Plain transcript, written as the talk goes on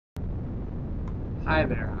Hi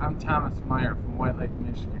there, I'm Thomas Meyer from White Lake,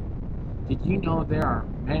 Michigan. Did you know there are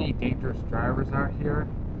many dangerous drivers out here,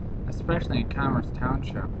 especially in Commerce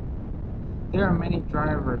Township? There are many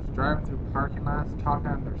drivers driving through parking lots talking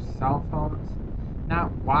on their cell phones,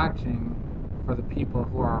 not watching for the people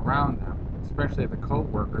who are around them, especially the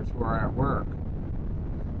co-workers who are at work.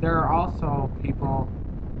 There are also people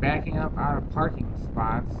backing up out of parking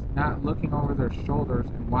spots, not looking over their shoulders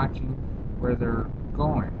and watching where they're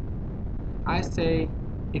going. I say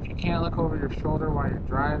if you can't look over your shoulder while you're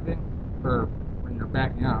driving, or when you're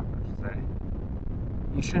backing up, I should say,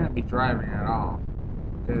 you shouldn't be driving at all.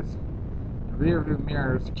 Because the rear view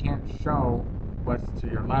mirrors can't show what's to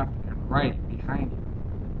your left and right behind you.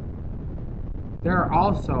 There are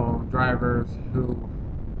also drivers who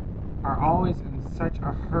are always in such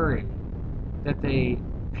a hurry that they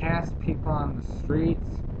pass people on the streets,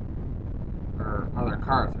 or other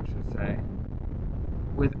cars, I should say,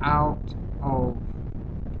 without,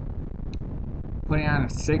 putting on a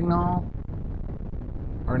signal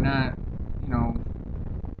or not, you know,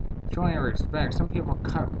 showing any respect. Some people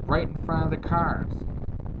cut right in front of the cars.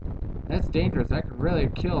 That's dangerous. That could really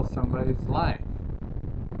kill somebody's life.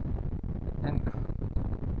 And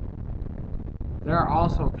there are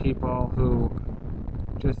also people who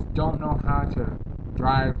just don't know how to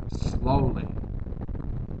drive slowly.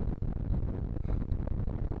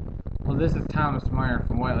 Well, this is Thomas Meyer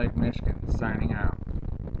from White Lake, Michigan, signing out.